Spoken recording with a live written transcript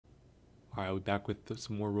All right, we're back with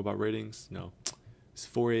some more robot ratings. No, it's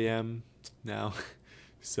 4 a.m. now,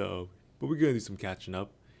 so but we're gonna do some catching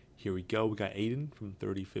up. Here we go. We got Aiden from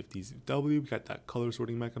 3050s W. We got that color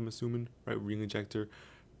sorting mech. I'm assuming, right? Ring injector,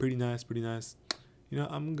 pretty nice, pretty nice. You know,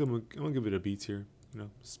 I'm gonna give it a B tier. You know,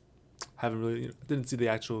 haven't really didn't see the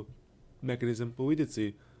actual mechanism, but we did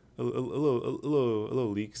see a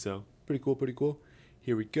little leak. So pretty cool, pretty cool.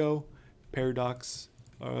 Here we go. Paradox.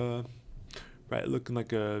 Right, looking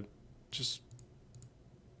like a just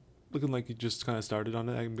looking like you just kind of started on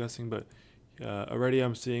it, I'm guessing, but already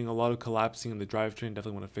I'm seeing a lot of collapsing in the drivetrain.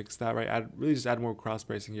 Definitely want to fix that, right? Really just add more cross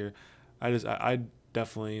bracing here. I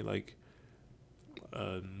definitely like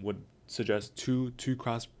would suggest two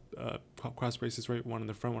cross braces, right? One in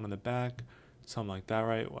the front, one on the back, something like that,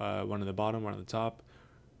 right? One on the bottom, one on the top,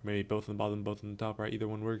 maybe both on the bottom, both on the top, right? Either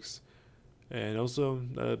one works. And also,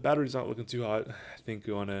 the battery's not looking too hot. I think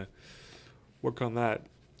we want to work on that.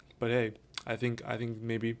 But hey, I think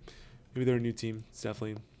maybe they're a new team. It's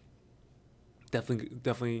definitely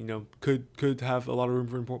could have a lot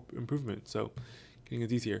of room for improvement. So getting a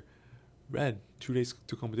D tier. Red, 2 days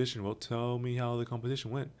to competition. Well, tell me how the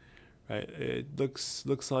competition went. Right, it looks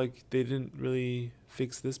like they didn't really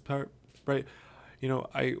fix this part. Right,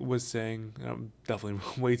 I was saying I'm definitely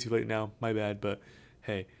way too late now. My bad, but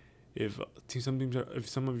hey, if some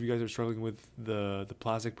of you guys are struggling with the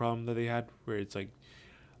plastic problem that they had, where it's like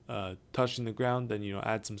touching the ground, then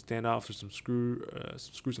add some standoffs or some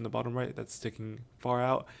screws on the bottom right that's sticking far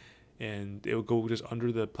out, and it will go just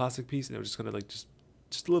under the plastic piece, and it was just gonna like just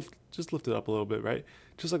lift it up a little bit, right?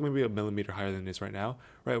 Just like maybe a millimeter higher than it is right now,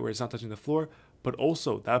 right, where it's not touching the floor. But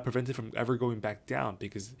also that prevents it from ever going back down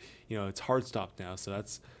because it's hard stop now. So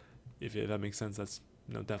that's if that makes sense. That's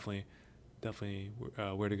definitely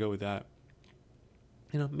where to go with that.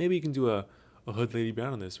 Maybe you can do a hood lady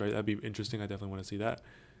brown on this, right? That'd be interesting. I definitely want to see that.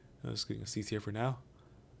 Just getting a C tier for now.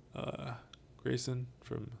 Grayson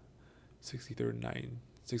from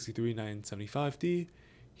 63,975D.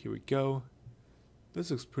 Here we go.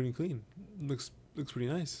 This looks pretty clean. Looks pretty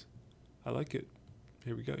nice. I like it.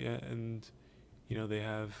 Here we go. Yeah, and they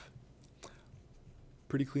have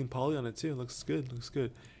pretty clean poly on it too. Looks good. Looks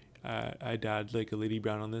good. I'd add like a lady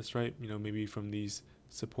brown on this, right? Maybe from these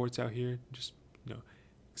supports out here, just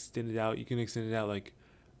extend it out. You can extend it out like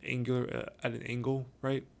angular at an angle,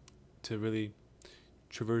 right, to really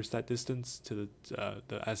traverse that distance to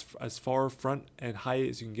the as far front and high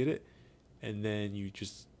as you can get it, and then you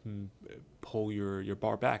just pull your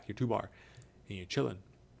bar back, your 2 bar, and you're chilling.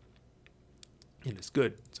 And it's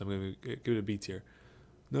good. So I'm gonna give it a B tier.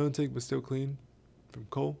 No intake, but still clean. From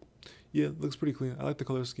Cole, yeah, looks pretty clean. I like the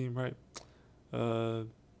color scheme, right? Uh,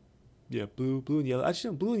 yeah, blue and yellow.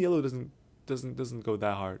 Actually, no, blue and yellow doesn't go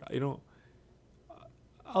that hard.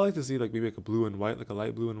 I like to see like maybe like a blue and white, like a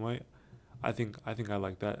light blue and white. I think I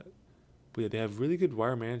like that. But yeah, they have really good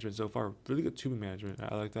wire management so far. Really good tubing management.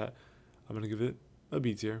 I like that. I'm gonna give it a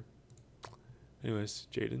B tier. Anyways,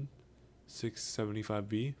 Jaden,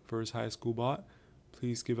 675B for his high school bot.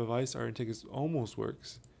 Please give advice. Our intake almost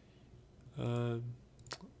works.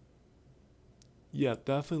 Yeah,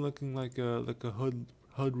 definitely looking like a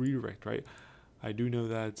HUD redirect, right? I do know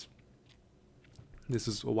that this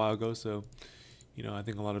is a while ago, so I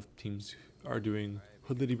think a lot of teams are doing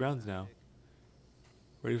hood liddy browns now.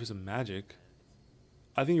 Ready for some magic?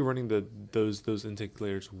 I think you're running those intake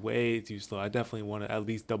layers way too slow. I definitely want to at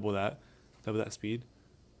least double that speed,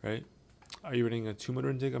 right? Are you running a 2 motor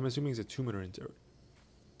intake? I'm assuming it's a 2 motor intake.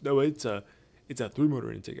 No, it's a 3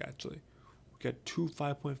 motor intake actually. We got two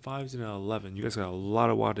 5.5s and an 11. You guys got a lot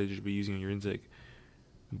of wattage to be using on your intake,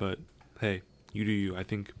 but hey, you do you. I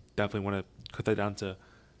think definitely want to cut that down to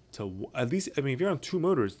at least. I mean, if you're on 2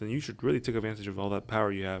 motors, then you should really take advantage of all that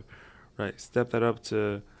power you have, right? Step that up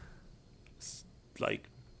to like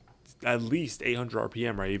at least 800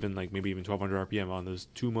 RPM, right? Even like maybe even 1200 RPM on those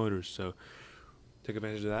 2 motors. So take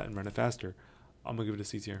advantage of that and run it faster. I'm gonna give it a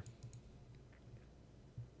C tier.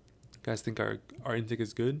 Guys think our intake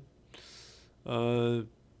is good?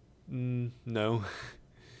 No.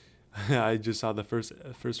 I just saw the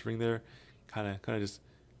first ring there, kind of just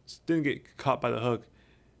didn't get caught by the hook,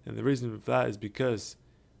 and the reason for that is because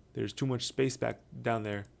there's too much space back down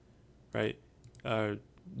there, right?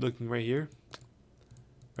 Looking right here,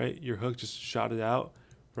 right? Your hook just shot it out,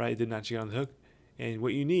 right? It didn't actually get on the hook, and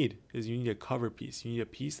what you need is a cover piece. You need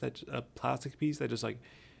a plastic piece that just like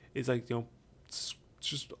is like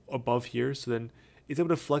just above here, so then it's able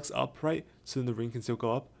to flex up, right? So then the ring can still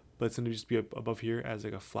go up, but it's going to just be above here as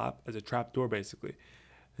like a flap, as a trap door basically,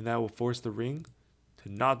 and that will force the ring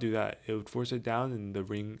to not do that. It would force it down, and the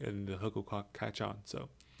ring and the hook will catch on. So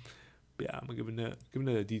yeah, I'm gonna give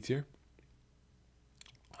it a D tier.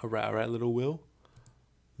 All right, little Will.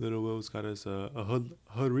 Little Will's got us a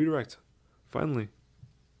hood redirect. Finally.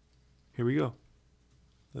 Here we go.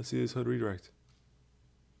 Let's see this hood redirect.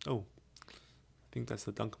 Oh, I think that's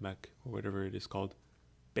the dunk mech or whatever it is called.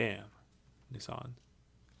 Bam. Nissan.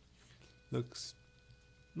 Looks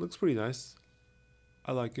pretty nice.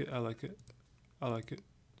 I like it. I like it. I like it.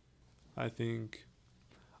 I think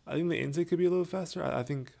the intake could be a little faster. I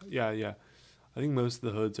think yeah. I think most of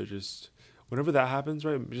the hoods are just whenever that happens,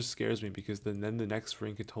 right? It just scares me because then the next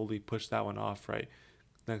ring could totally push that one off, right?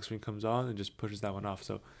 Next ring comes on and just pushes that one off.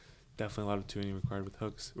 So definitely a lot of tuning required with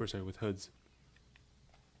hooks with hoods.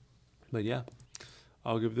 But yeah,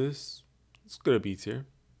 I'll give this. It's good at beats here.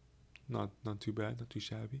 Not too bad, not too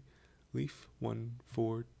shabby. Leaf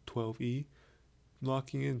 1412E.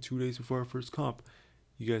 Locking in 2 days before our first comp.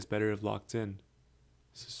 You guys better have locked in.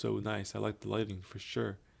 This is so nice. I like the lighting for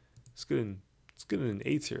sure. It's good in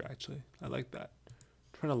 8s here actually. I like that.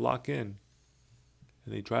 Trying to lock in.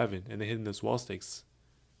 And they drive in and they hitting those wall stakes.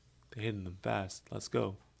 They hitting them fast. Let's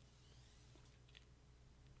go.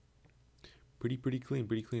 Pretty clean,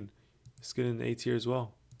 pretty clean. It's good in 8s here as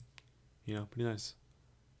well. You know, pretty nice.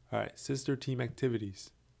 Alright, sister team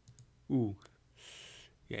activities. Ooh.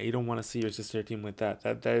 Yeah, you don't want to see your sister team with that.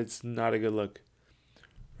 That's not a good look.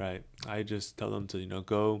 Right. I just tell them to, you know,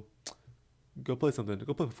 go play something.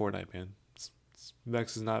 Go play Fortnite, man.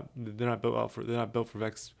 Vex is not they're not built for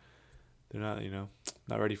Vex. They're not, you know,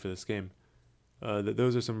 not ready for this game.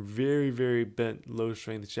 Those are some very bent low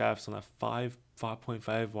strength shafts on that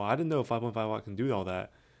 5.5 watt. I didn't know 5.5 watt can do all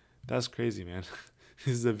that. That's crazy, man.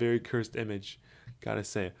 This is a very cursed image, gotta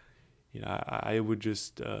say. You know, I would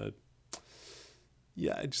just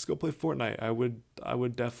yeah, just go play Fortnite. I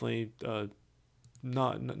would definitely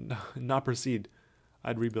not proceed.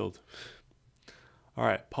 I'd rebuild. All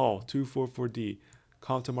right, Paul 244D.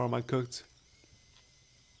 Comp tomorrow, my cooked.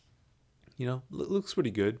 You know, looks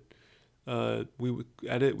pretty good. We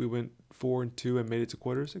went 4-2 and made it to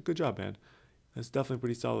quarters. Good job, man. That's definitely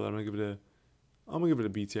pretty solid. I'm gonna give it a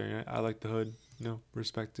B tier. I like the hood. You know,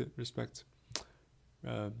 respect it. Respect.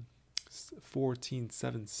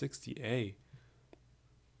 14760A.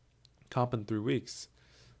 Comp in 3 weeks.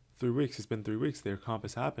 3 weeks. It's been 3 weeks. Their comp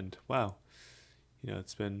has happened. Wow. You know,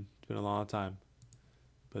 it's been a long time.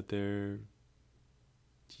 But he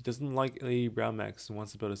doesn't like Lady Brown Max and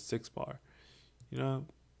wants to build a 6-bar. You know,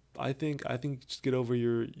 I think just get over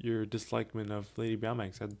your dislikement of Lady Brown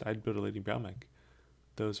Max. I'd build a Lady Brown Max.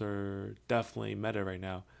 Those are definitely meta right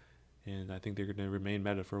now, and I think they're gonna remain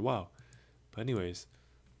meta for a while. But anyways,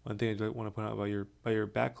 one thing I want to point out about your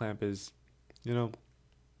back clamp is, you know,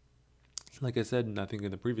 like I said, and I think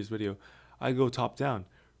in the previous video, I go top down,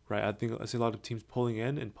 right? I see a lot of teams pulling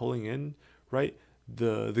in, right?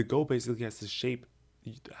 The goal basically has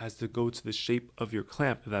to go to the shape of your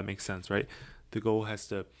clamp, if that makes sense, right? The goal has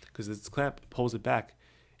to, because this clamp pulls it back,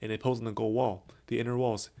 and it pulls on the goal wall, the inner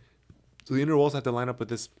walls. So the inner walls have to line up with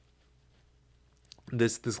this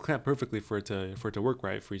clamp perfectly for it to work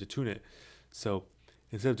right, for you to tune it. So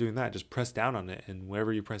instead of doing that, just press down on it, and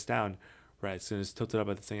wherever you press down, right, it's gonna tilt it up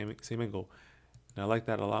at the same angle. And I like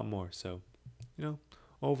that a lot more. So, you know,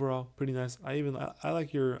 overall pretty nice. I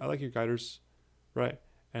like your guiders, right?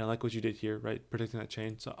 And I like what you did here, right? Protecting that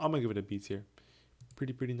chain. So I'm gonna give it a B tier.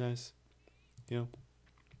 Pretty nice. You know,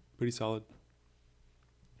 pretty solid.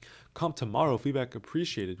 Comp tomorrow, feedback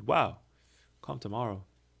appreciated. Wow. Comp tomorrow.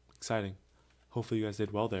 Exciting. Hopefully you guys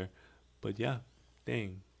did well there. But yeah,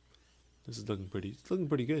 dang. This is looking pretty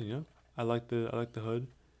good, you know? I like the hood.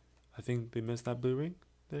 I think they missed that blue ring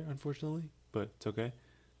there, unfortunately. But it's okay.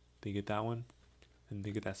 They get that one. And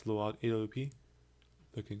they get that slow AWP.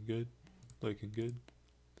 Looking good.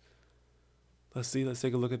 Let's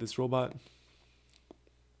take a look at this robot.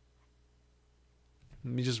 I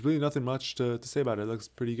mean, just really nothing much to say about it. It looks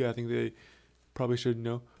pretty good. I think they probably should, you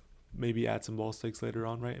know, maybe add some wall stakes later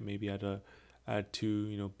on, right? And maybe add 2,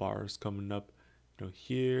 you know, bars coming up, you know,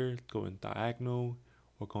 here, going diagonal,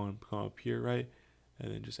 or going up here, right?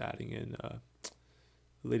 And then just adding in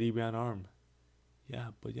Lady Brown arm. Yeah,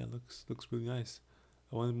 but yeah, looks really nice.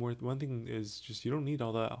 One thing is just you don't need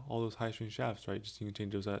all those high strength shafts, right? Just you can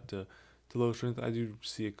change those out to low strength. I do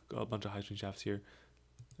see a bunch of high strength shafts here.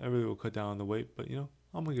 I really will cut down on the weight, but you know,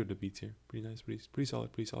 I'm gonna give it a B tier. Pretty nice, pretty solid.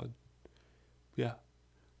 But yeah,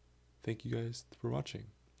 thank you guys for watching,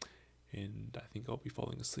 and I think I'll be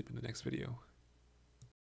falling asleep in the next video.